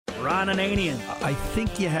Ron Ananian. I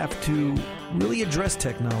think you have to really address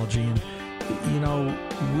technology and,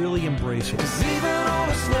 really embrace it. 'Cause even on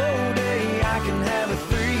a slow day, I can have a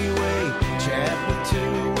three-way chat with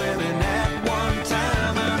two women at one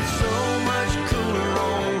time. I'm so much cooler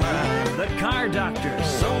online. The Car Doctor.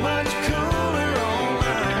 So much cooler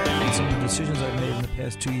online. Some of the decisions I've made in the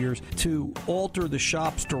past 2 years to alter the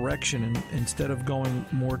shop's direction and instead of going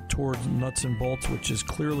more towards nuts and bolts, which is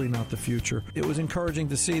clearly not the future. It was encouraging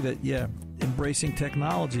to see that, embracing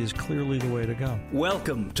technology is clearly the way to go.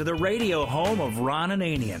 Welcome to the radio home of Ron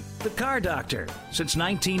Ananian, the Car Doctor. Since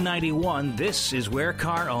 1991, this is where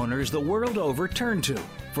car owners the world over turn to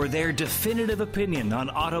for their definitive opinion on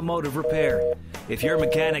automotive repair. If your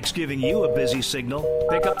mechanic's giving you a busy signal,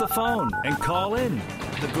 pick up the phone and call in.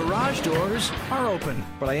 The garage doors are open.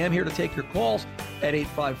 But I am here to take your calls at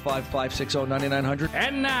 855-560-9900.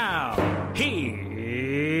 And now, here's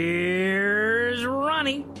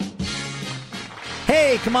Ronnie.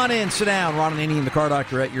 Hey, come on in, sit down. Ron Ananian, the Car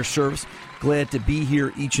Doctor, at your service. Glad to be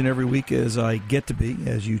here each and every week as I get to be,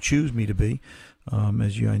 as you choose me to be. I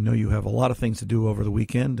know you have a lot of things to do over the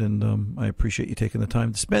weekend, and I appreciate you taking the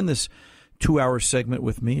time to spend this 2-hour segment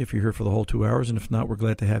with me if you're here for the whole 2 hours, and if not, we're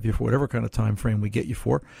glad to have you for whatever kind of time frame we get you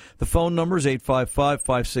for. The phone number is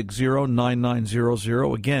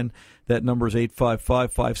 855-560-9900. Again, that number is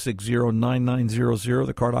 855-560-9900.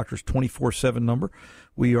 The Car Doctor's 24/7 number.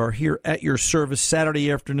 We are here at your service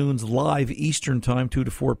Saturday afternoons live Eastern Time, 2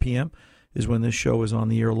 to 4 p.m. is when this show is on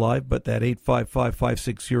the air live, but that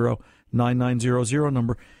 855-560-9900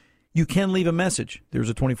 number, you can leave a message. There's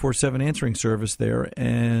a 24/7 answering service there,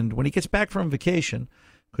 and when he gets back from vacation,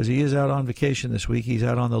 because he is out on vacation this week, he's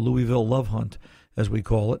out on the Louisville Love Hunt, as we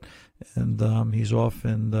call it, and he's off,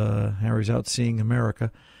 and Harry's out seeing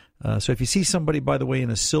America. So if you see somebody, by the way, in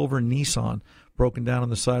a silver Nissan broken down on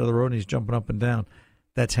the side of the road and he's jumping up and down,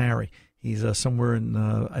 that's Harry. He's somewhere in,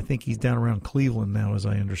 I think he's down around Cleveland now, as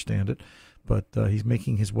I understand it, but he's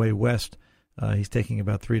making his way west. He's taking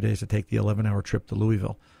about 3 days to take the 11-hour trip to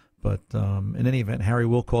Louisville. But in any event, Harry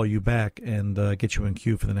will call you back and get you in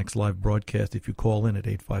queue for the next live broadcast if you call in at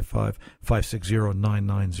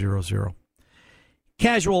 855-560-9900.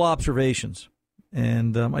 Casual observations.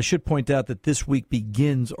 And I should point out that this week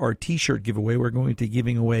begins our T-shirt giveaway. We're going to be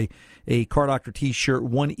giving away a Car Doctor T-shirt,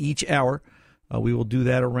 one each hour. We will do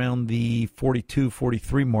that around the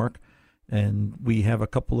 42-43 mark. And we have a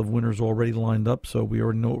couple of winners already lined up, so we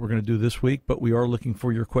already know what we're going to do this week, but we are looking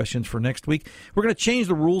for your questions for next week. We're going to change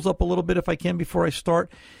the rules up a little bit if I can before I start.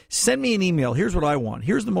 Send me an email. Here's what I want.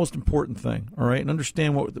 Here's the most important thing, all right, and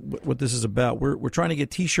understand what this is about. We're trying to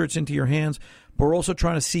get T-shirts into your hands, but we're also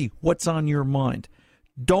trying to see what's on your mind.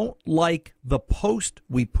 Don't like the post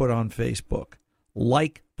we put on Facebook.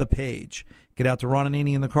 Like the page. Get out to Ron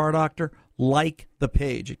Ananian, the Car Doctor. Like the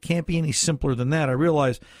page. It can't be any simpler than that. I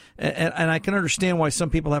realize, and I can understand why some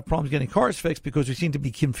people have problems getting cars fixed because we seem to be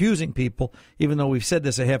confusing people, even though we've said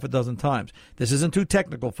this a half a dozen times. This isn't too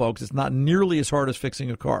technical, folks. It's not nearly as hard as fixing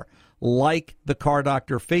a car. Like the Car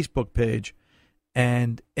Doctor Facebook page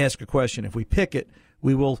and ask a question. If we pick it,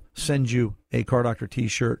 we will send you a Car Doctor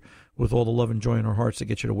T-shirt with all the love and joy in our hearts to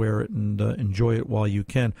get you to wear it and enjoy it while you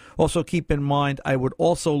can. Also, keep in mind, I would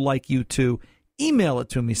also like you to email it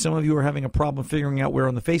to me. Some of you are having a problem figuring out where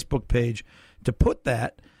on the Facebook page to put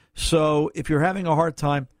that. So if you're having a hard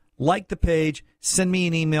time, like the page, send me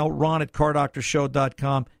an email,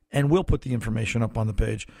 ron@cardoctorshow.com, and we'll put the information up on the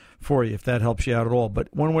page for you if that helps you out at all. But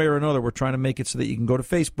one way or another, we're trying to make it so that you can go to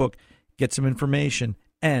Facebook, get some information,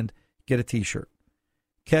 and get a T-shirt.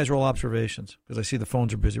 Casual observations, because I see the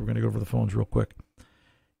phones are busy. We're going to go over the phones real quick.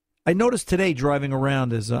 I noticed today driving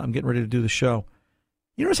around as I'm getting ready to do the show,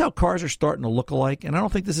 you notice how cars are starting to look alike? And I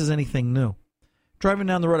don't think this is anything new. Driving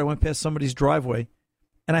down the road, I went past somebody's driveway,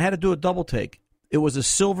 and I had to do a double take. It was a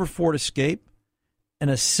silver Ford Escape and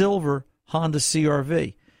a silver Honda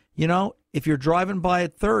CR-V. You know, if you're driving by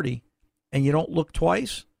at 30 and you don't look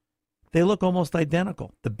twice, they look almost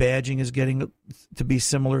identical. The badging is getting to be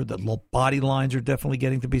similar. The little body lines are definitely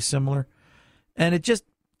getting to be similar. And it just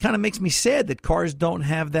kind of makes me sad that cars don't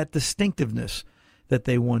have that distinctiveness that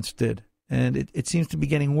they once did. And it seems to be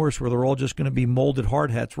getting worse, where they're all just going to be molded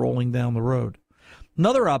hard hats rolling down the road.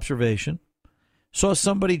 Another observation, saw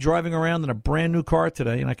somebody driving around in a brand-new car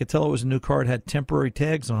today, and I could tell it was a new car. It had temporary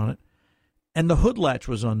tags on it, and the hood latch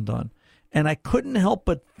was undone. And I couldn't help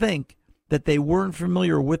but think that they weren't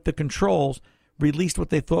familiar with the controls, released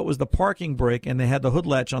what they thought was the parking brake, and they had the hood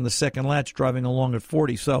latch on the second latch driving along at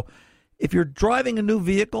 40. So if you're driving a new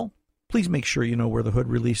vehicle, please make sure you know where the hood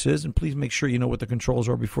release is, and please make sure you know what the controls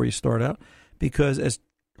are before you start out, because as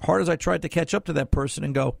hard as I tried to catch up to that person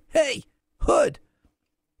and go, hey, hood,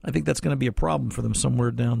 I think that's going to be a problem for them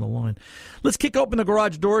somewhere down the line. Let's kick open the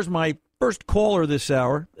garage doors. My first caller this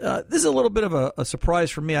hour. This is a little bit of a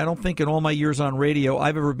surprise for me. I don't think in all my years on radio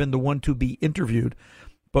I've ever been the one to be interviewed,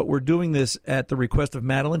 but we're doing this at the request of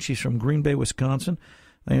Madeline. She's from Green Bay, Wisconsin.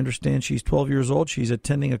 I understand she's 12 years old. She's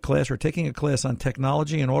attending a class or taking a class on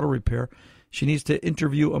technology and auto repair. She needs to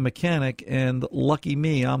interview a mechanic, and lucky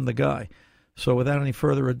me, I'm the guy. So without any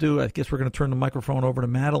further ado, I guess we're going to turn the microphone over to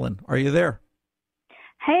Madeline. Are you there?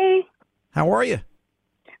 Hey. How are you?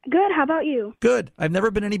 Good. How about you? Good. I've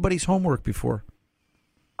never been anybody's homework before.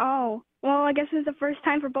 Oh, well, I guess it's the first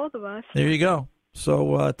time for both of us. There you go.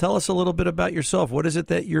 So tell us a little bit about yourself. What is it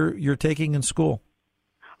that you're taking in school?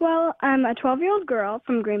 Well, I'm a 12-year-old girl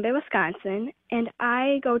from Green Bay, Wisconsin, and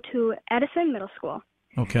I go to Edison Middle School.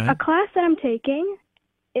 Okay. A class that I'm taking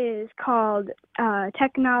is called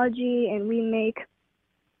Technology, and we make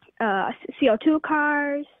CO2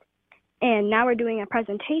 cars, and now we're doing a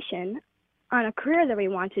presentation on a career that we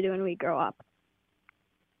want to do when we grow up.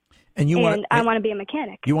 And I want to be a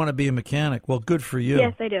mechanic. You want to be a mechanic. Well, good for you.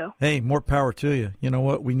 Yes, I do. Hey, more power to you. You know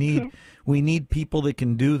what? We need people that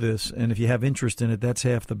can do this, and if you have interest in it, that's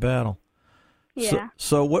half the battle. Yeah.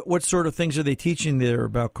 So what sort of things are they teaching there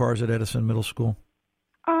about cars at Edison Middle School?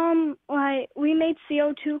 Like we made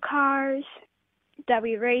CO2 cars that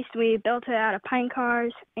we raced. We built it out of pine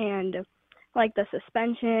cars, and like the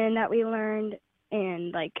suspension that we learned,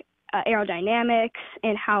 and like aerodynamics,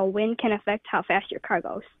 and how wind can affect how fast your car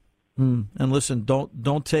goes. And listen,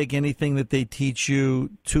 don't take anything that they teach you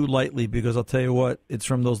too lightly, because I'll tell you what, it's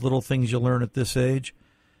from those little things you learn at this age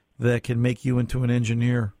that can make you into an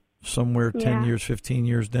engineer somewhere 10 years, 15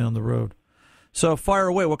 years down the road. So fire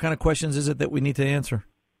away. What kind of questions is it that we need to answer?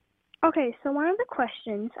 Okay, so one of the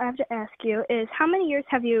questions I have to ask you is, how many years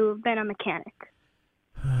have you been a mechanic?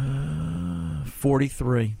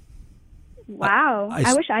 43. Wow.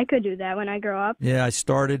 I wish I could do that when I grow up. Yeah, I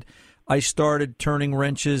started turning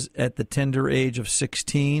wrenches at the tender age of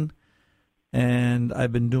 16, and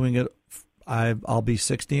I've been doing it. I'll be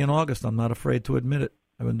 60 in August. I'm not afraid to admit it.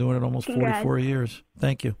 I've been doing it almost 44 years.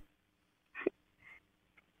 Thank you.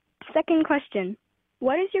 Second question.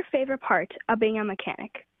 What is your favorite part of being a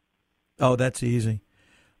mechanic? Oh, that's easy.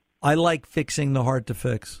 I like fixing the hard to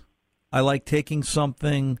fix. I like taking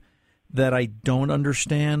something that I don't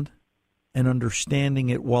understand and understanding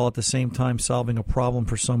it while at the same time solving a problem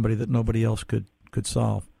for somebody that nobody else could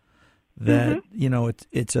solve. That,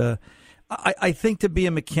 I think to be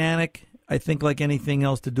a mechanic, I think like anything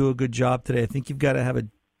else, to do a good job today, I think you've got to have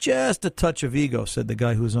just a touch of ego, said the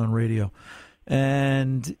guy who's on radio.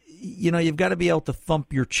 And, you've got to be able to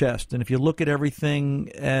thump your chest. And if you look at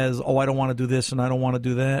everything as, I don't want to do this and I don't want to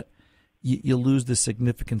do that, you lose the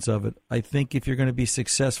significance of it. I think if you're going to be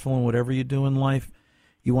successful in whatever you do in life,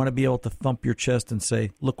 you want to be able to thump your chest and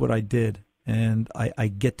say, look what I did. And I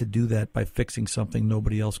get to do that by fixing something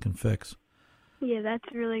nobody else can fix. Yeah, that's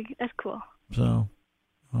cool. So,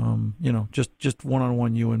 just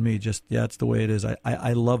one-on-one, you and me, it's the way it is.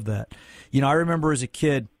 I love that. I remember as a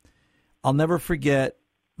kid, I'll never forget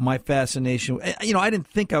my fascination. I didn't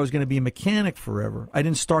think I was going to be a mechanic forever. I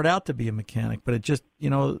didn't start out to be a mechanic, but it just,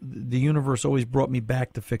 the universe always brought me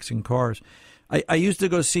back to fixing cars. I used to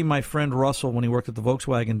go see my friend Russell when he worked at the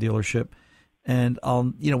Volkswagen dealership, and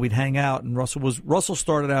we'd hang out. And Russell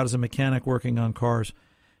started out as a mechanic working on cars,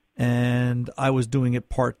 and I was doing it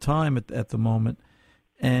part time at the moment.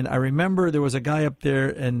 And I remember there was a guy up there,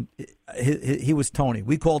 and he was Tony.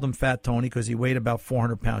 We called him Fat Tony because he weighed about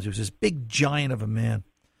 400 pounds. He was this big giant of a man.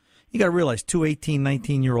 You got to realize, 2 18,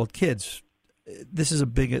 19-year-old kids, this is a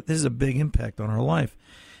big impact on our life.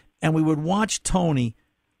 And we would watch Tony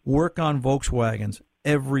work on Volkswagens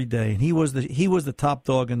every day, and he was the top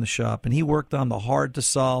dog in the shop, and he worked on the hard to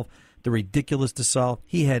solve, the ridiculous to solve.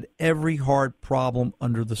 He had every hard problem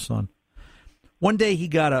under the sun. One day he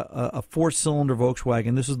got a 4-cylinder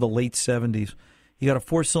Volkswagen. This was the late 70s. He got a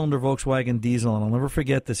 4-cylinder Volkswagen diesel, and I'll never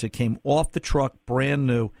forget this. It came off the truck, brand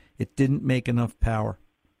new. It didn't make enough power,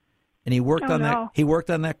 and he worked on that. He worked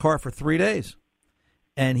on that car for 3 days.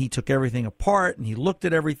 And he took everything apart, and he looked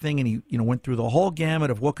at everything, and he went through the whole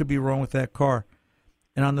gamut of what could be wrong with that car.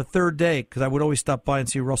 And on the third day, because I would always stop by and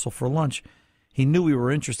see Russell for lunch, he knew we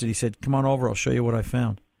were interested. He said, come on over, I'll show you what I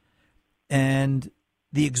found. And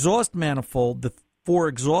the exhaust manifold, the 4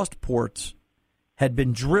 exhaust ports, had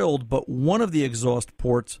been drilled, but one of the exhaust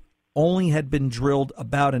ports only had been drilled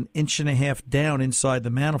about 1.5 inches down inside the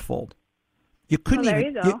manifold. You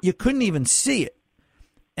couldn't even see it.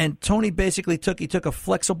 And Tony basically took a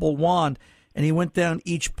flexible wand, and he went down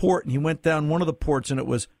each port, and he went down one of the ports, and it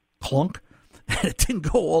was clunk. and it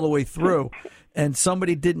didn't go all the way through. And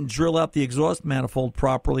somebody didn't drill out the exhaust manifold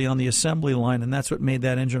properly on the assembly line, and that's what made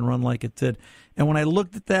that engine run like it did. And when I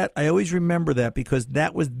looked at that, I always remember that because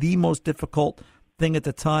that was the most difficult thing at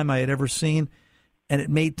the time I had ever seen, and it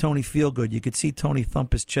made Tony feel good. You could see Tony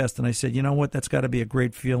thump his chest, and I said, you know what, that's got to be a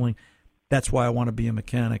great feeling. That's why I want to be a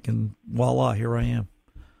mechanic, and voila, here I am.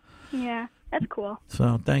 Yeah, that's cool.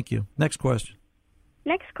 So thank you. Next question.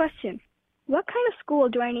 Next question. What kind of school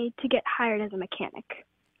do I need to get hired as a mechanic?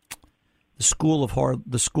 The school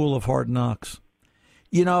of hard knocks.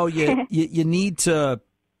 You know, you need to,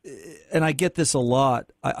 and I get this a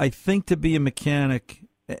lot. I think to be a mechanic,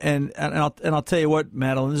 and I'll tell you what,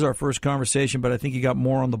 Madeline, this is our first conversation, but I think you got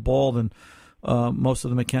more on the ball than most of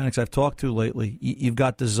the mechanics I've talked to lately. You've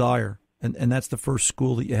got desire, and that's the first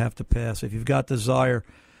school that you have to pass. If you've got desire,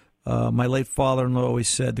 my late father-in-law always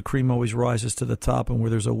said, the cream always rises to the top, and where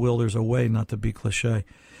there's a will, there's a way, not to be cliche.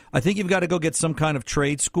 I think you've got to go get some kind of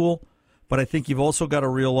trade school. But I think you've also got to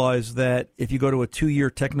realize that if you go to a 2-year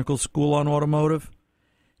technical school on automotive,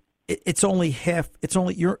 it's only half.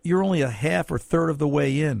 You're only a half or third of the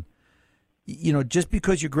way in. You know, just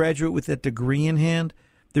because you graduate with that degree in hand,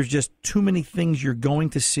 there's just too many things you're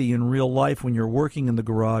going to see in real life when you're working in the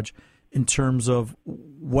garage in terms of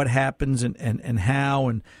what happens and how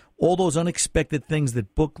and all those unexpected things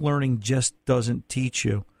that book learning just doesn't teach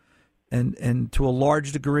you. And to a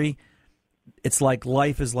large degree, it's like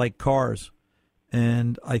life is like cars.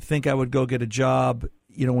 And I think I would go get a job,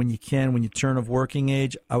 you know, when you turn of working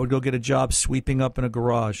age, I would go get a job sweeping up in a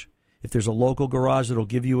garage. If there's a local garage that'll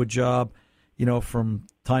give you a job, you know, from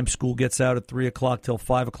time school gets out at 3 o'clock till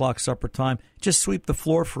 5 o'clock supper time, just sweep the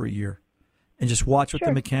floor for a year and just watch what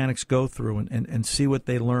the mechanics go through and see what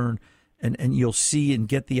they learn. And you'll see and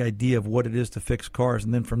get the idea of what it is to fix cars.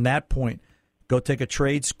 And then from that point, go take a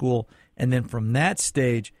trade school. And then from that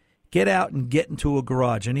stage, get out and get into a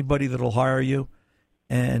garage. Anybody that'll hire you,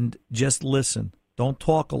 and just listen. Don't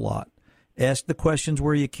talk a lot. Ask the questions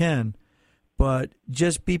where you can, but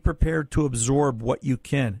just be prepared to absorb what you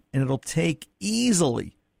can. And it'll take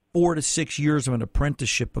easily 4 to 6 years of an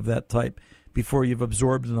apprenticeship of that type before you've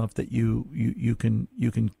absorbed enough that you can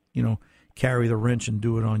carry the wrench and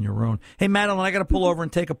do it on your own. Hey, Madeline, I got to pull over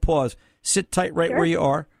and take a pause. Sit tight right where you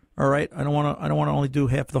are. All right. I don't want to only do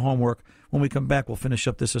half the homework. When we come back, we'll finish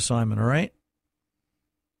up this assignment, all right?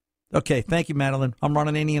 Okay, thank you, Madeline. I'm Ron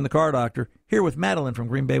Ananian, the Car Doctor, here with Madeline from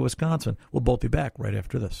Green Bay, Wisconsin. We'll both be back right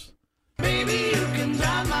after this. Maybe you can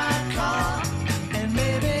drive my car, and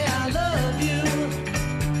maybe I love you.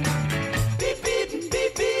 Beep, beep,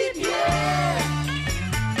 beep, beep, yeah.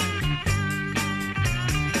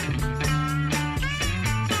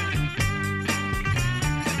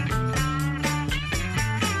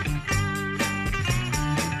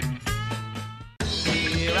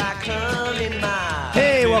 Here I come in my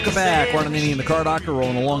Hey, welcome back. Ron Ananian, the Car Doctor,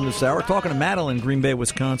 rolling along this hour. Talking to Madeline, Green Bay,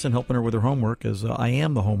 Wisconsin, helping her with her homework, as I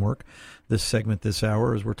am the homework this segment this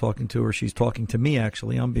hour. As we're talking to her, she's talking to me,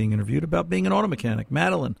 actually. I'm being interviewed about being an auto mechanic.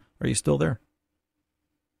 Madeline, are you still there?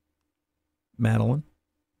 Madeline?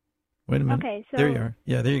 Wait a minute. Okay, so there you are.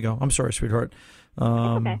 Yeah, there you go. I'm sorry, sweetheart.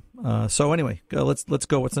 Okay. So anyway, let's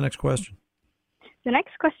go. What's the next question? The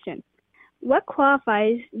next question. What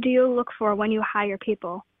qualifies do you look for when you hire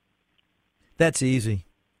people? That's easy.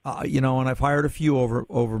 And I've hired a few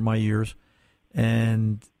over my years,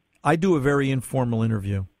 and I do a very informal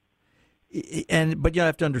interview. But you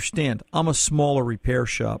have to understand, I'm a smaller repair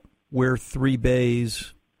shop. We're 3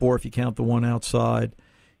 bays, 4 if you count the one outside.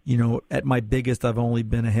 You know, at my biggest, I've only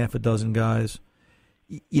been a half a dozen guys.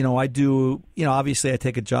 I do, obviously I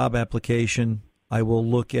take a job application. I will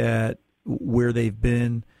look at where they've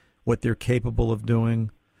been, what they're capable of doing,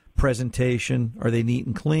 presentation, are they neat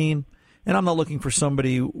and clean? And I'm not looking for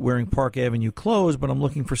somebody wearing Park Avenue clothes, but I'm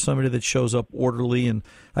looking for somebody that shows up orderly, and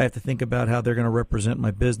I have to think about how they're going to represent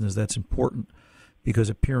my business. That's important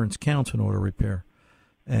because appearance counts in auto repair,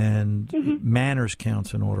 and manners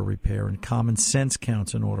counts in auto repair, and common sense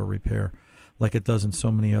counts in auto repair like it does in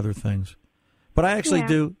so many other things. But I actually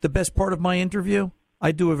do, the best part of my interview,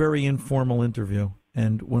 I do a very informal interview.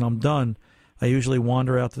 And when I'm done, I usually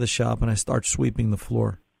wander out to the shop and I start sweeping the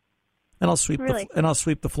floor. And I'll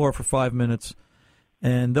sweep the floor for 5 minutes,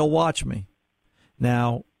 and they'll watch me.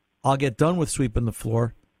 Now, I'll get done with sweeping the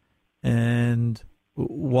floor, and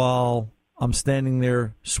while I'm standing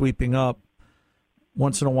there sweeping up,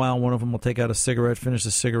 once in a while, one of them will take out a cigarette, finish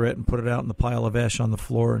the cigarette, and put it out in the pile of ash on the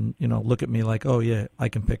floor, and look at me like, "Oh yeah, I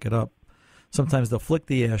can pick it up." Sometimes they'll flick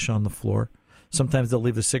the ash on the floor. Sometimes they'll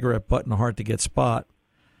leave the cigarette butt in a hard-to-get spot.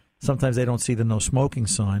 Sometimes they don't see the no smoking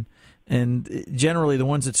sign. And generally, the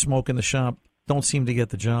ones that smoke in the shop don't seem to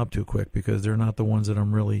get the job too quick because they're not the ones that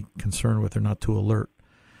I'm really concerned with. They're not too alert.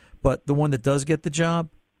 But the one that does get the job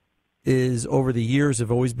is, over the years,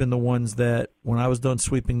 have always been the ones that, when I was done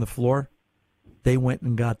sweeping the floor, they went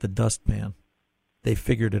and got the dustpan. They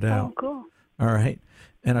figured it out. Oh, cool. All right.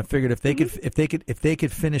 And I figured if they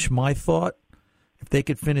could finish my thought, if they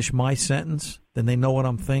could finish my sentence, then they know what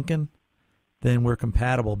I'm thinking, then we're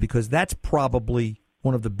compatible, because that's probably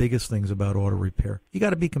one of the biggest things about auto repair. You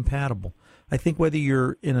got to be compatible. I think whether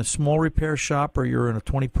you're in a small repair shop or you're in a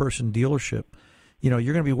 20-person dealership, you're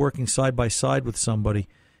going to be working side by side with somebody,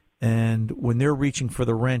 and when they're reaching for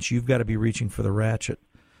the wrench, you've got to be reaching for the ratchet,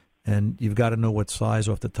 and you've got to know what size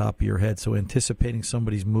off the top of your head. So anticipating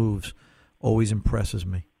somebody's moves always impresses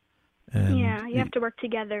me. And yeah, you have to work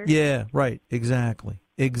together. Yeah, right. Exactly.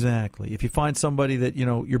 If you find somebody that,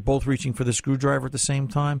 you're both reaching for the screwdriver at the same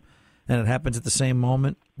time and it happens at the same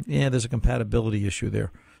moment, there's a compatibility issue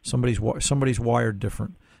there. Somebody's wired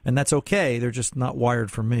different. And that's okay. They're just not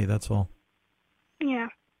wired for me. That's all. Yeah.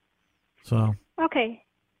 So. Okay.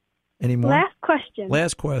 Any more? Last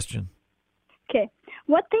question. Okay.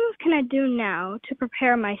 What things can I do now to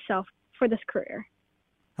prepare myself for this career?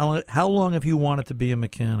 How long have you wanted to be a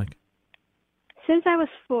mechanic? Since I was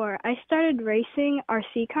 4. I started racing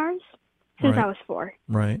RC cars since I was 4.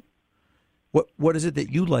 Right. What is it that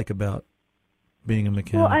you like about being a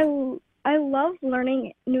mechanic? Well, I love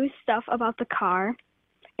learning new stuff about the car,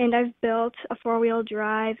 and I've built a 4-wheel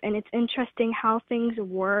drive, and it's interesting how things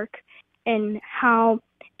work and how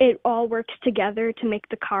it all works together to make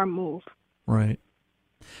the car move. Right.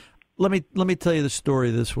 Let me tell you the story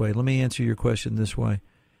this way. Let me answer your question this way.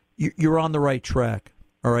 You're on the right track.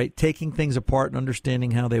 All right, taking things apart and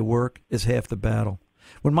understanding how they work is half the battle.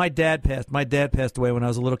 When my dad passed away when I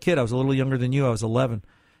was a little kid. I was a little younger than you. I was 11,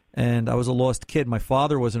 and I was a lost kid. My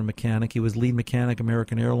father wasn't a mechanic. He was lead mechanic,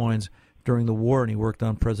 American Airlines, during the war, and he worked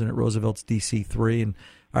on President Roosevelt's DC-3. And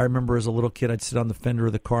I remember as a little kid, I'd sit on the fender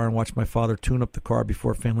of the car and watch my father tune up the car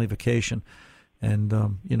before family vacation. And, I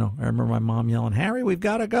remember my mom yelling, "Harry, we've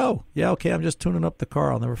got to go." "Yeah, okay, I'm just tuning up the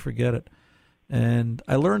car." I'll never forget it. And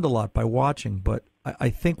I learned a lot by watching, but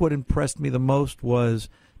I think what impressed me the most was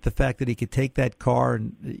the fact that he could take that car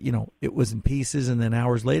and, it was in pieces, and then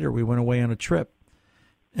hours later we went away on a trip.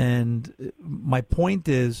 And my point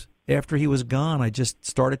is, after he was gone, I just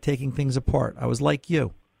started taking things apart. I was like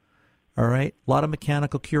you, all right? A lot of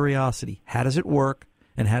mechanical curiosity. How does it work,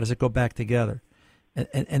 and how does it go back together?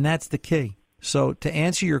 And that's the key. So to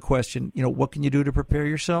answer your question, what can you do to prepare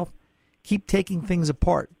yourself? Keep taking things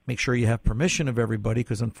apart. Make sure you have permission of everybody,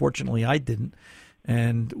 because unfortunately I didn't.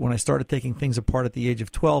 And when I started taking things apart at the age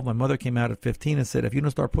of 12, my mother came out at 15 and said, if you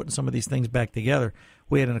don't start putting some of these things back together,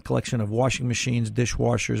 we had a collection of washing machines,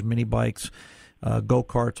 dishwashers, mini bikes,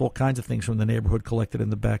 go-karts, all kinds of things from the neighborhood collected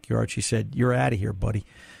in the backyard. She said, "You're out of here, buddy."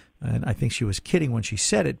 And I think she was kidding when she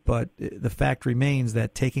said it, but the fact remains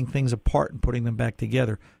that taking things apart and putting them back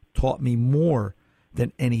together taught me more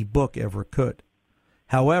than any book ever could.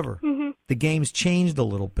 However, the game's changed a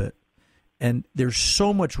little bit, and there's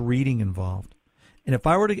so much reading involved. And if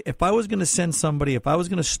I was going to send somebody, if I was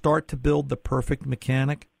going to start to build the perfect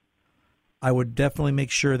mechanic, I would definitely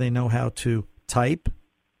make sure they know how to type,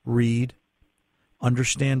 read,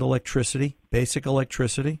 understand electricity, basic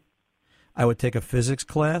electricity. I would take a physics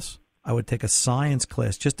class. I would take a science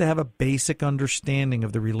class just to have a basic understanding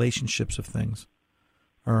of the relationships of things.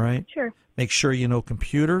 All right? Sure. Make sure you know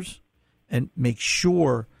computers, and make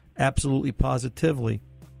sure, absolutely positively,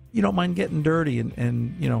 you don't mind getting dirty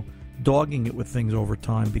and dogging it with things over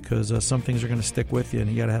time, because some things are going to stick with you, and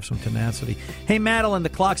you got to have some tenacity. Hey, Madeline, the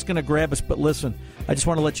clock's going to grab us, but listen, I just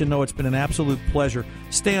want to let you know it's been an absolute pleasure.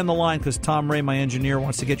 Stay on the line, because Tom Ray, my engineer,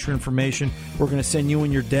 wants to get your information. We're going to send you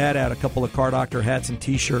and your dad out a couple of Car Doctor hats and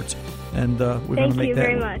T-shirts, and we're going to make that. Thank you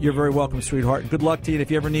very much. You're very welcome, sweetheart. Good luck to you. And if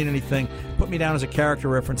you ever need anything, put me down as a character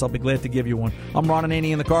reference. I'll be glad to give you one. I'm Ron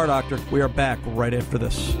Ananian, the Car Doctor. We are back right after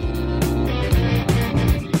this.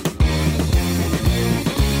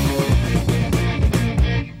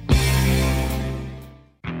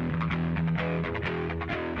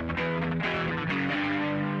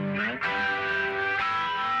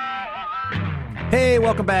 Hey,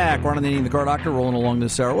 welcome back. Ron Ananian, the Car Doctor, rolling along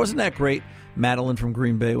this hour. Wasn't that great? Madeline from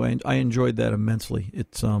Green Bay. I enjoyed that immensely.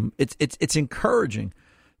 It's encouraging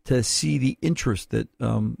to see the interest that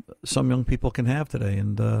some young people can have today.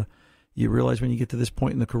 And you realize when you get to this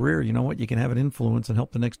point in the career, you know what? You can have an influence and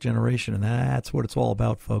help the next generation. And that's what it's all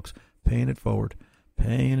about, folks. Paying it forward.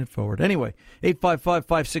 Paying it forward. Anyway,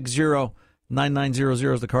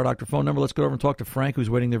 855-560-9900 is the Car Doctor phone number. Let's go over and talk to Frank, who's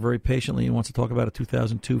waiting there very patiently and wants to talk about a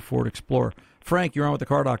 2002 Ford Explorer. Frank, you're on with the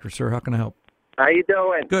Car Doctor, sir. How can I help? How you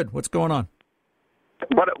doing? Good. What's going on?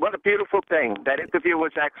 What a beautiful thing. That interview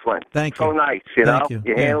was excellent. Thank you. So nice, you know. You.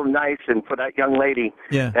 You handled nice, and for that young lady,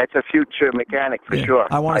 that's a future mechanic for sure.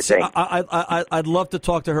 I want to think. I'd love to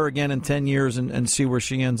talk to her again in 10 years and see where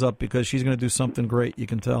she ends up, because she's going to do something great. You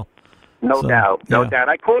can tell. No doubt.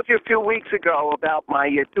 I called you a few weeks ago about my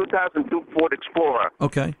 2002 Ford Explorer.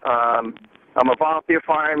 Okay. I'm a volunteer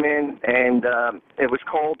fireman, and it was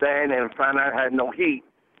cold then, and found out I had no heat,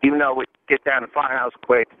 even though we'd get down to the firehouse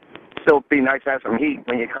quick. Still be nice to have some heat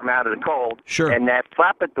when you come out of the cold. Sure. And that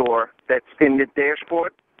flapper door that's in the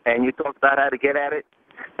dashboard, and you talked about how to get at it.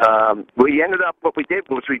 What we did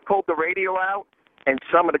was we pulled the radio out and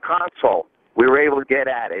some of the console. We were able to get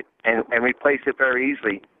at it and replace it very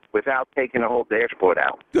easily without taking the whole dashboard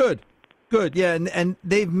out. Good. Yeah, and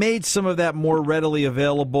they've made some of that more readily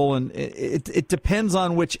available, and it depends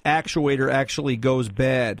on which actuator actually goes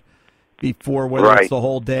bad before, whether it's the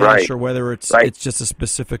whole dash or whether it's just a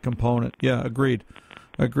specific component. Yeah, agreed.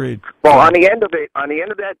 Well, on the end of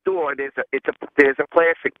that door, there's a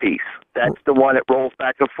plastic piece. That's the one that rolls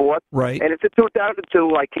back and forth. Right. And it's a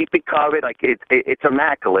 2002. I keep it covered. It's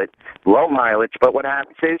immaculate, low mileage. But what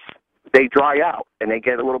happens is they dry out and they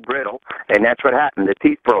get a little brittle, and that's what happened. The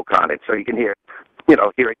teeth broke on it, so you can hear it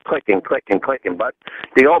clicking. But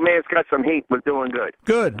the old man's got some heat. We're doing good.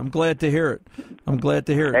 Good. I'm glad to hear it. And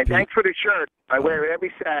Pete, thanks for the shirt. I wear it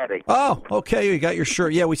every Saturday. Oh, okay. You got your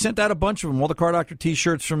shirt. Yeah, we sent out a bunch of them. All the Car Doctor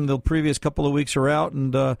T-shirts from the previous couple of weeks are out,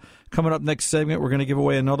 and coming up next segment, we're going to give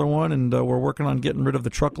away another one, and we're working on getting rid of the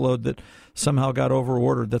truckload that somehow got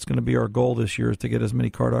over-ordered. That's going to be our goal this year, is to get as many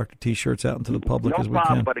Car Doctor T-shirts out into the public as we can. No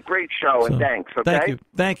problem, but a great show, and thanks, okay?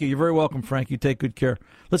 Thank you. You're very welcome, Frank. You take good care.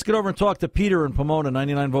 Let's get over and talk to Peter in Pomona,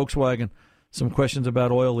 99 Volkswagen. Some questions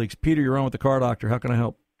about oil leaks. Peter, you're on with the Car Doctor. How can I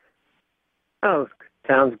help? Oh,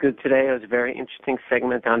 sounds good today. It was a very interesting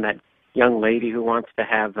segment on that young lady who wants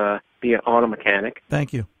to be an auto mechanic.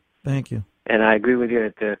 Thank you. And I agree with you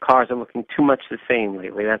that the cars are looking too much the same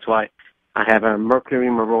lately. That's why I have a Mercury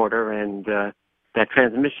Marauder, and that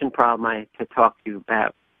transmission problem I had talked to you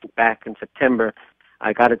about back in September,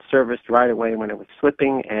 I got it serviced right away when it was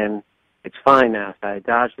slipping, and it's fine now. So I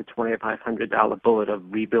dodged the $2,500 bullet of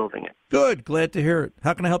rebuilding it. Good. Glad to hear it.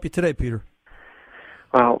 How can I help you today, Peter?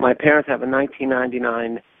 Well, my parents have a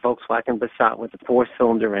 1999 Volkswagen Passat with a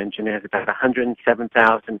 4-cylinder engine. It has about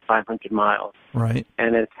 107,500 miles. Right.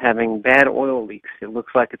 And it's having bad oil leaks. It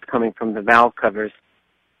looks like it's coming from the valve covers,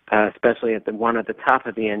 especially at the one at the top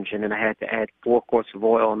of the engine, and I had to add 4 quarts of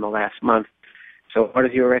oil in the last month. So what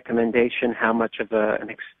is your recommendation? How much of a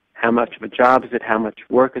job is it? How much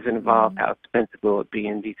work is involved? How expensive will it be?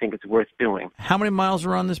 And do you think it's worth doing? How many miles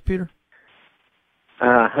are on this, Peter?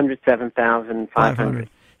 107,500.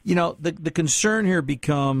 You know, the concern here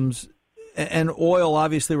becomes, and oil,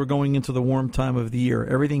 obviously we're going into the warm time of the year.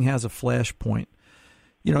 Everything has a flash point.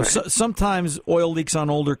 You know, right. Sometimes oil leaks on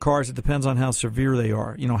older cars. It depends on how severe they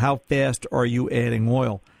are. You know, how fast are you adding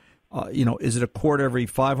oil? Is it a quart every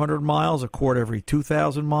 500 miles, a quart every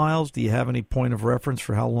 2,000 miles? Do you have any point of reference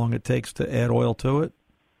for how long it takes to add oil to it?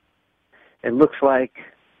 It looks like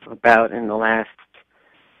about in the last,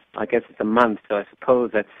 I guess it's a month, so I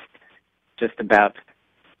suppose that's just about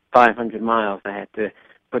 500 miles. I had to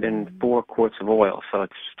put in 4 quarts of oil, so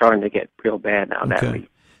it's starting to get real bad now. Okay. That week.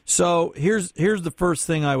 So here's the first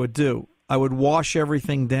thing I would do. I would wash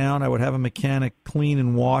everything down. I would have a mechanic clean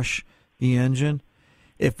and wash the engine.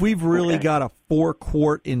 If we've really got a 4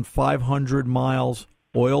 quart in 500 miles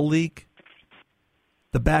oil leak,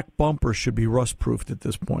 the back bumper should be rust-proofed at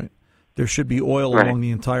this point. There should be oil along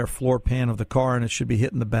the entire floor pan of the car, and it should be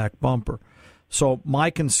hitting the back bumper. So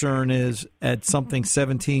my concern is, at something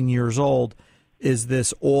 17 years old, is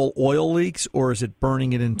this all oil leaks, or is it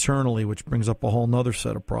burning it internally, which brings up a whole other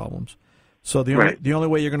set of problems? So the only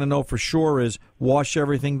way you're going to know for sure is wash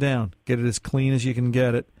everything down, get it as clean as you can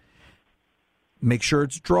get it, make sure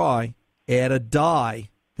it's dry, add a dye.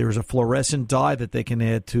 There's a fluorescent dye that they can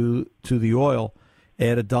add to the oil.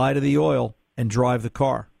 Add a dye to the oil and drive the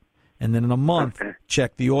car. And then in a month,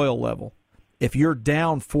 check the oil level. If you're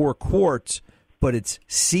down 4 quarts, but it's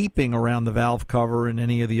seeping around the valve cover and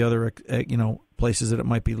any of the other places that it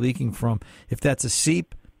might be leaking from, if that's a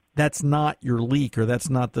seep, that's not your leak, or that's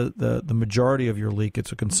not the majority of your leak.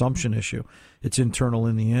 It's a consumption issue. It's internal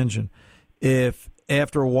in the engine. If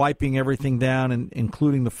after wiping everything down and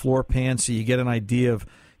including the floor pan, so you get an idea of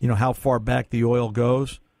how far back the oil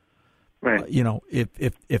goes,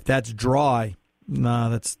 if that's dry,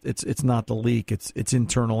 it's not the leak. It's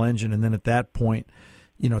internal engine. And then at that point,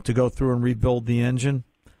 to go through and rebuild the engine,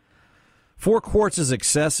 4 quarts is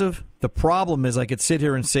excessive, The problem is I could sit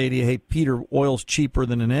here and say to you, hey, Peter, oil's cheaper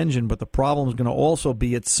than an engine, but the problem is going to also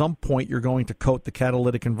be at some point you're going to coat the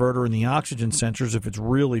catalytic converter and the oxygen sensors if it's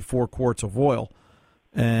really 4 quarts of oil,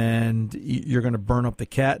 and you're going to burn up the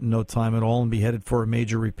cat in no time at all and be headed for a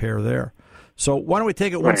major repair there. So why don't we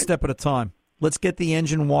take it one step at a time? Let's get the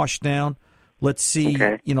engine washed down. Let's see,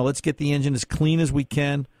 let's get the engine as clean as we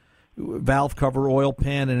can, valve cover, oil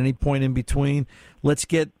pan, at any point in between. Let's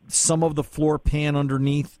get some of the floor pan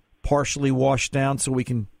underneath partially washed down so we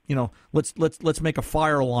can, let's make a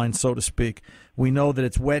fire line, so to speak. We know that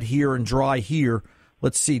it's wet here and dry here.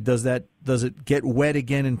 Let's see, does it get wet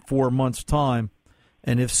again in 4 months' time?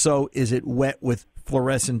 And if so, is it wet with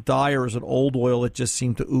fluorescent dye, or is it old oil that just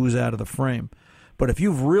seemed to ooze out of the frame? But if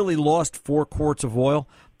you've really lost 4 quarts of oil,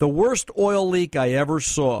 the worst oil leak I ever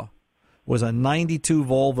saw was a 92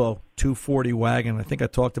 Volvo 240 wagon. I think I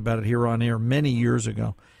talked about it here on air many years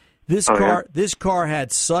ago. This car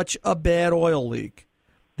had such a bad oil leak,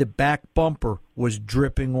 the back bumper was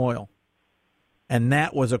dripping oil. And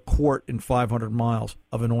that was 1 quart in 500 miles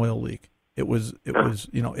of an oil leak. It was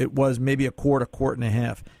maybe 1 quart and a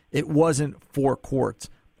half. It wasn't 4 quarts.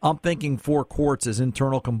 I'm thinking 4 quarts is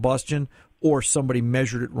internal combustion, or somebody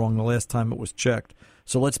measured it wrong the last time it was checked.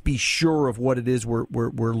 So let's be sure of what it is we're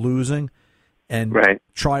losing, and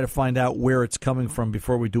try to find out where it's coming from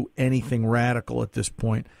before we do anything radical at this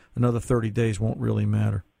point. Another 30 days won't really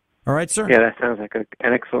matter. All right, sir? Yeah, that sounds like an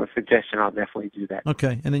excellent suggestion. I'll definitely do that.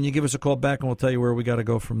 Okay, and then you give us a call back, and we'll tell you where we got to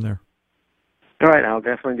go from there. All right, I'll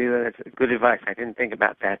definitely do that. That's good advice. I didn't think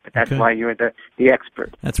about that, but that's why you're the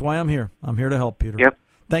expert. That's why I'm here. I'm here to help, Peter. Yep.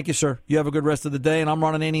 Thank you, sir. You have a good rest of the day, and I'm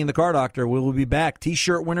Ron Ananian, the Car Doctor. We will be back.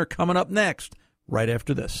 T-shirt winner coming up next, right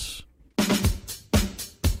after this.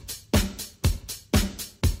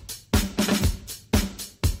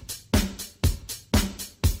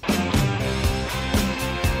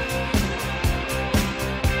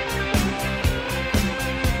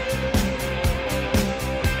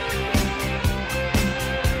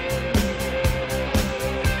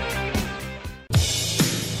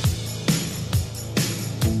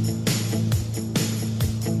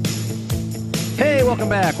 Welcome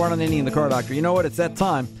back. Ron Ananian, the Car Doctor. You know what? It's that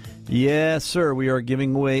time. Yes, sir. We are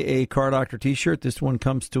giving away a Car Doctor T-shirt. This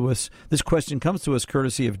question comes to us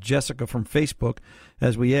courtesy of Jessica from Facebook.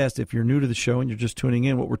 As we asked, if you're new to the show and you're just tuning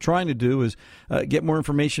in, what we're trying to do is get more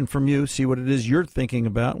information from you, see what it is you're thinking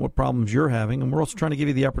about, what problems you're having, and we're also trying to give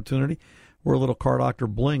you the opportunity. We're a little Car Doctor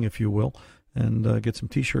bling, if you will, and get some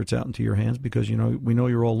T-shirts out into your hands because we know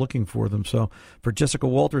you're all looking for them. So for Jessica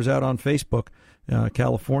Walters out on Facebook,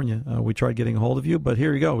 California, we tried getting a hold of you, but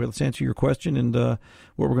here you go. Let's answer your question, and what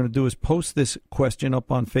we're going to do is post this question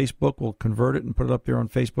up on Facebook. We'll convert it and put it up there on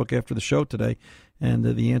Facebook after the show today, and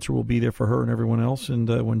the answer will be there for her and everyone else. And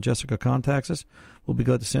when Jessica contacts us, we'll be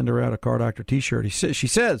glad to send her out a Car Doctor T-shirt. She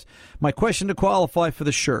says, my question to qualify for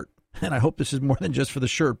the shirt, and I hope this is more than just for the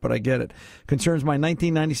shirt, but I get it, concerns my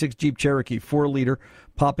 1996 Jeep Cherokee 4-liter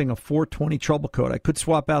popping a 420 trouble code. I could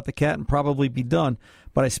swap out the cat and probably be done,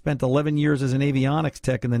 but I spent 11 years as an avionics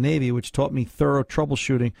tech in the Navy, which taught me thorough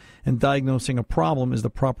troubleshooting and diagnosing a problem is the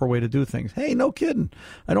proper way to do things. Hey, no kidding.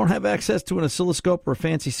 I don't have access to an oscilloscope or a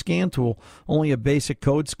fancy scan tool, only a basic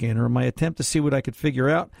code scanner. In my attempt to see what I could figure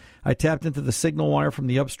out, I tapped into the signal wire from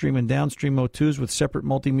the upstream and downstream O2s with separate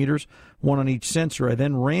multimeters, one on each sensor. I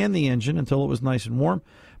then ran the engine until it was nice and warm.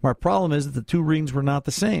 My problem is that the two readings were not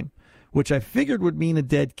the same, which I figured would mean a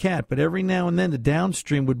dead cat, but every now and then the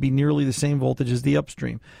downstream would be nearly the same voltage as the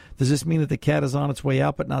upstream. Does this mean that the cat is on its way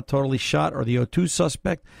out but not totally shot, or the O2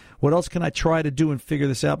 suspect? What else can I try to do and figure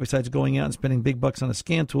this out besides going out and spending big bucks on a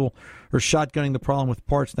scan tool or shotgunning the problem with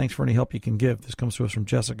parts? Thanks for any help you can give. This comes to us from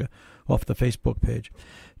Jessica off the Facebook page.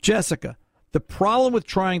 Jessica, the problem with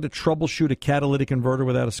trying to troubleshoot a catalytic converter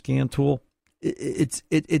without a scan tool, it's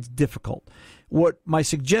difficult. What my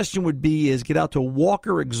suggestion would be is get out to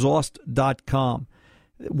walkerexhaust.com.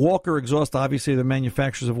 Walker Exhaust, obviously, the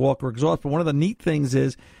manufacturers of Walker Exhaust, but one of the neat things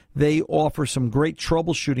is they offer some great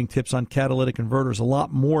troubleshooting tips on catalytic converters, a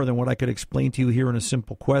lot more than what I could explain to you here in a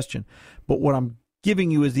simple question. But what I'm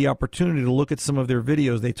giving you is the opportunity to look at some of their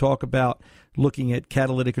videos. They talk about looking at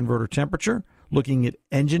catalytic converter temperature, looking at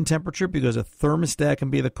engine temperature, because a thermostat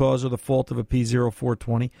can be the cause or the fault of a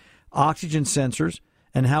P0420, oxygen sensors,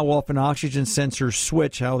 and how often oxygen sensors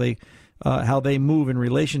switch, how they move in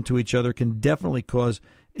relation to each other can definitely cause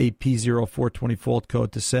a P0420 fault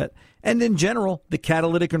code to set. And in general, the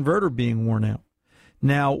catalytic converter being worn out.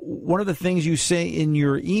 Now, one of the things you say in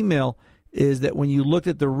your email is that when you looked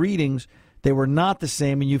at the readings, they were not the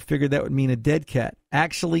same, and you figured that would mean a dead cat.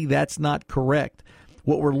 Actually, that's not correct.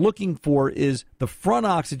 What we're looking for is the front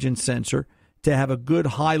oxygen sensor to have a good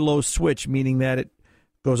high-low switch, meaning that it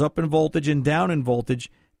goes up in voltage and down in voltage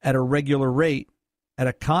at a regular rate, at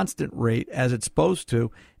a constant rate as it's supposed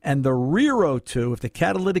to. And the rear O2, if the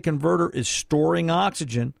catalytic converter is storing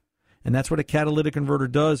oxygen, and that's what a catalytic converter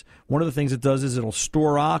does, one of the things it does is it'll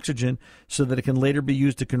store oxygen so that it can later be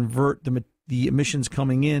used to convert the emissions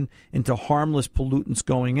coming in into harmless pollutants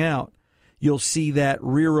going out. You'll see that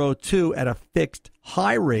rear O2 at a fixed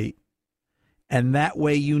high rate, and that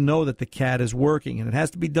way you know that the CAT is working. And it has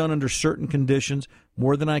to be done under certain conditions,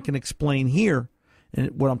 more than I can explain here.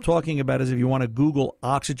 And what I'm talking about is if you want to Google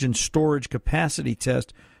oxygen storage capacity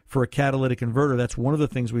test for a catalytic converter, that's one of the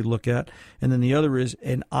things we look at. And then the other is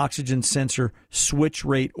an oxygen sensor switch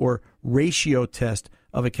rate or ratio test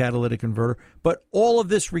of a catalytic converter. But all of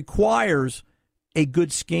this requires a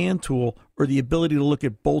good scan tool or the ability to look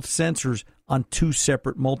at both sensors on two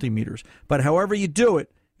separate multimeters. But however you do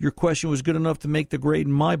it, your question was good enough to make the grade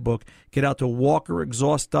in my book. Get out to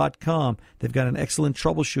walkerexhaust.com. They've got an excellent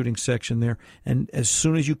troubleshooting section there. And as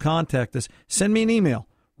soon as you contact us, send me an email,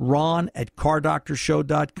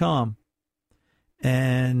 ron@cardoctorshow.com,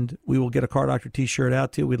 and we will get a Car Doctor T-shirt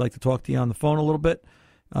out to you. We'd like to talk to you on the phone a little bit.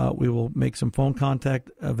 We will make some phone contact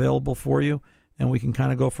available for you, and we can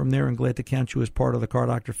kind of go from there, and glad to count you as part of the Car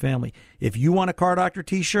Doctor family. If you want a Car Doctor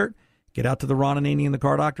T-shirt, get out to the Ron Ananian and the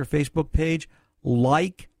Car Doctor Facebook page.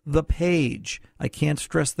 Like the page. I can't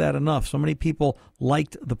stress that enough. So many people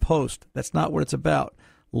liked the post. That's not what it's about.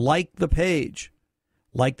 Like the page.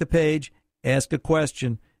 Like the page, ask a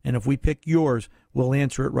question, and if we pick yours, we'll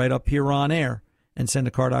answer it right up here on air and send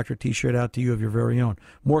a Car Doctor T-shirt out to you of your very own.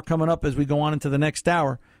 More coming up as we go on into the next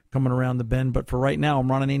hour, coming around the bend. But for right now, I'm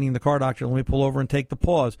Ron Ananian, the Car Doctor. Let me pull over and take the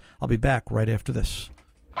pause. I'll be back right after this.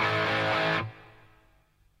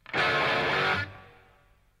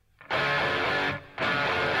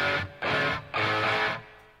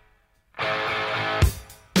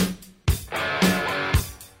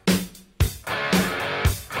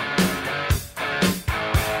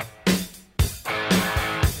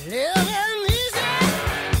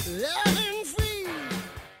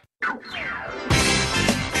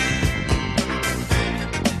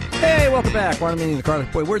 Welcome back. Ron Ananian, the Car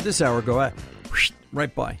Doctor. Boy, where'd this hour go?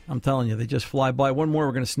 Right by. I'm telling you, they just fly by. One more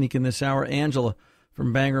we're going to sneak in this hour. Angela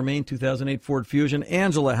from Bangor, Maine, 2008 Ford Fusion.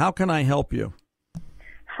 Angela, how can I help you?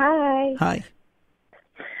 Hi. Hi.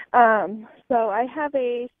 So I have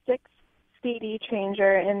a 6 CD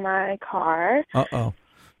changer in my car. Uh-oh.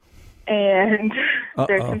 And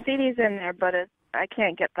there's some CDs in there, but I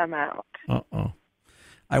can't get them out. Uh-oh.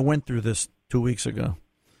 I went through this 2 weeks ago.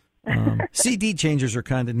 CD changers are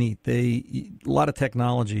kind of neat. A lot of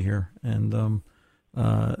technology here, and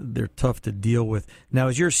they're tough to deal with. Now,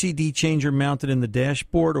 is your CD changer mounted in the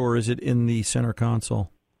dashboard, or is it in the center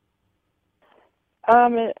console?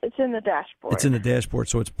 It's in the dashboard. It's in the dashboard,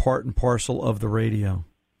 so it's part and parcel of the radio.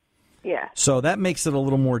 Yeah. So that makes it a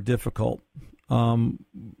little more difficult.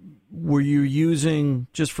 Were you using,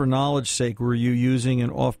 just for knowledge's sake, were you using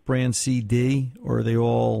an off-brand CD, or are they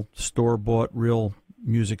all store-bought real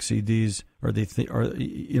music CDs? Are these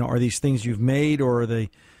things you've made, or are they,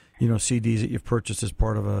 CDs that you've purchased as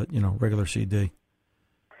part of a, regular CD?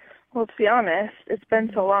 Well, to be honest, it's been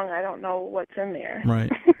so long, I don't know what's in there.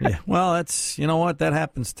 Right. Yeah. Well, that's, that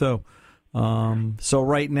happens too. So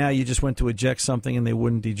right now you just went to eject something and they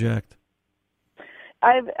wouldn't eject.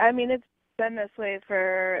 It's been this way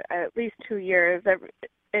for at least 2 years.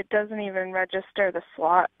 It doesn't even register the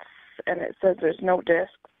slots, and it says there's no disc.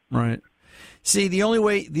 Right. See, the only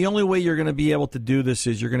way you're going to be able to do this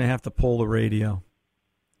is you're going to have to pull the radio.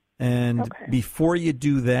 And before you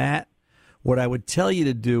do that, what I would tell you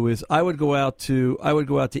to do is I would go out to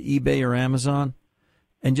eBay or Amazon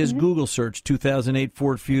and just Google search 2008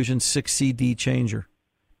 Ford Fusion 6 CD changer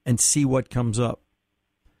and see what comes up.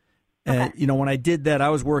 And when I did that, I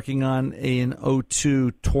was working on an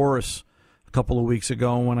 02 Taurus a couple of weeks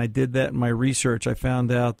ago, and when I did that in my research, I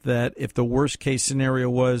found out that if the worst case scenario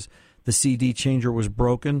was the CD changer was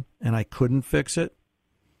broken and I couldn't fix it,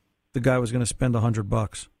 the guy was going to spend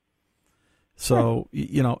 $100. So,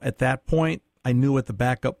 at that point, I knew what the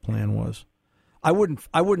backup plan was. I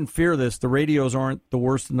wouldn't fear this. The radios aren't the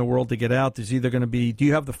worst in the world to get out. There's either going to be, do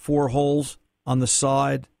you have the 4 holes on the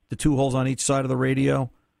side, the 2 holes on each side of the radio?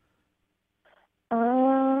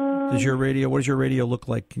 What does your radio look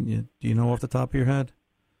like? Do you know off the top of your head?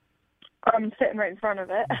 I'm sitting right in front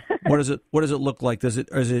of it. What does it look like?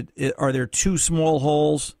 Are there 2 small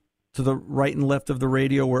holes to the right and left of the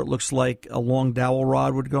radio where it looks like a long dowel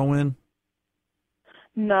rod would go in?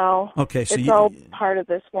 No. Okay, so it's all part of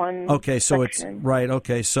this one. Okay, so section. it's right.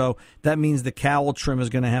 Okay, so that means the cowl trim is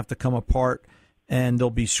going to have to come apart and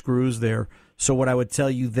there'll be screws there. So what I would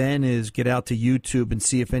tell you then is get out to YouTube and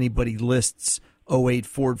see if anybody lists 08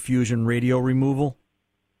 Ford Fusion radio removal,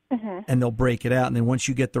 and they'll break it out. And then once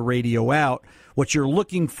you get the radio out, what you're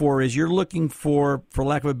looking for, for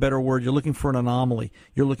lack of a better word, you're looking for an anomaly.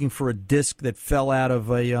 You're looking for a disc that fell out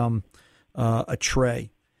of a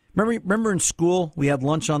tray. Remember in school we had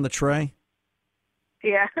lunch on the tray?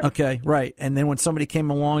 Yeah. Okay, right. And then when somebody came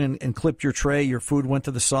along and clipped your tray, your food went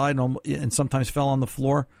to the side and sometimes fell on the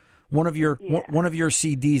floor. One of your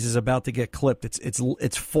CDs is about to get clipped.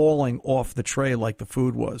 It's falling off the tray like the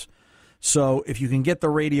food was. So if you can get the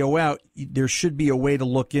radio out, there should be a way to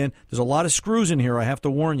look in. There's a lot of screws in here, I have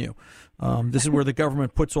to warn you. This is where the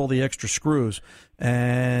government puts all the extra screws.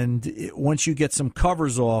 And once you get some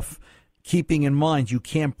covers off, keeping in mind you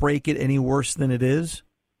can't break it any worse than it is,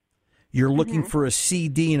 you're looking for a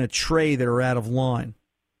CD and a tray that are out of line.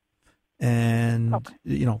 And,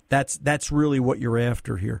 that's really what you're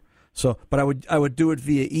after here. So, but I would do it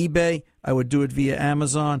via eBay, I would do it via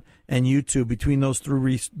Amazon and YouTube. Between those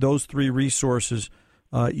three resources,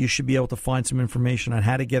 you should be able to find some information on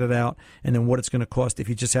how to get it out and then what it's going to cost if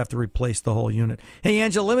you just have to replace the whole unit. Hey,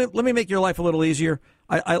 Angela, let me make your life a little easier.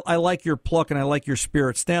 I like your pluck and I like your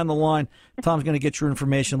spirit. Stay on the line. Tom's going to get your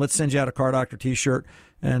information. Let's send you out a Car Doctor T-shirt,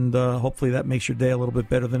 and hopefully that makes your day a little bit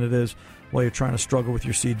better than it is while you're trying to struggle with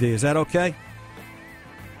your CD. Is that okay?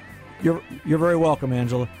 You're very welcome,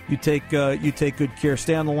 Angela. You take good care.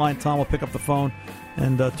 Stay on the line. Tom will pick up the phone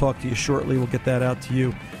and talk to you shortly. We'll get that out to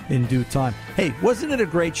you in due time. Hey, wasn't it a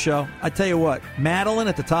great show? I tell you what, Madeline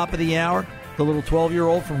at the top of the hour, the little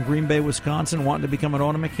 12-year-old from Green Bay, Wisconsin, wanting to become an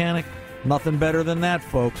auto mechanic. Nothing better than that,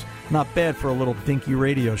 folks. Not bad for a little dinky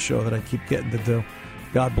radio show that I keep getting to do.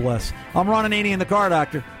 God bless. I'm Ron Ananian, the Car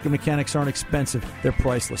Doctor. Good mechanics aren't expensive. They're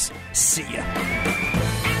priceless. See ya.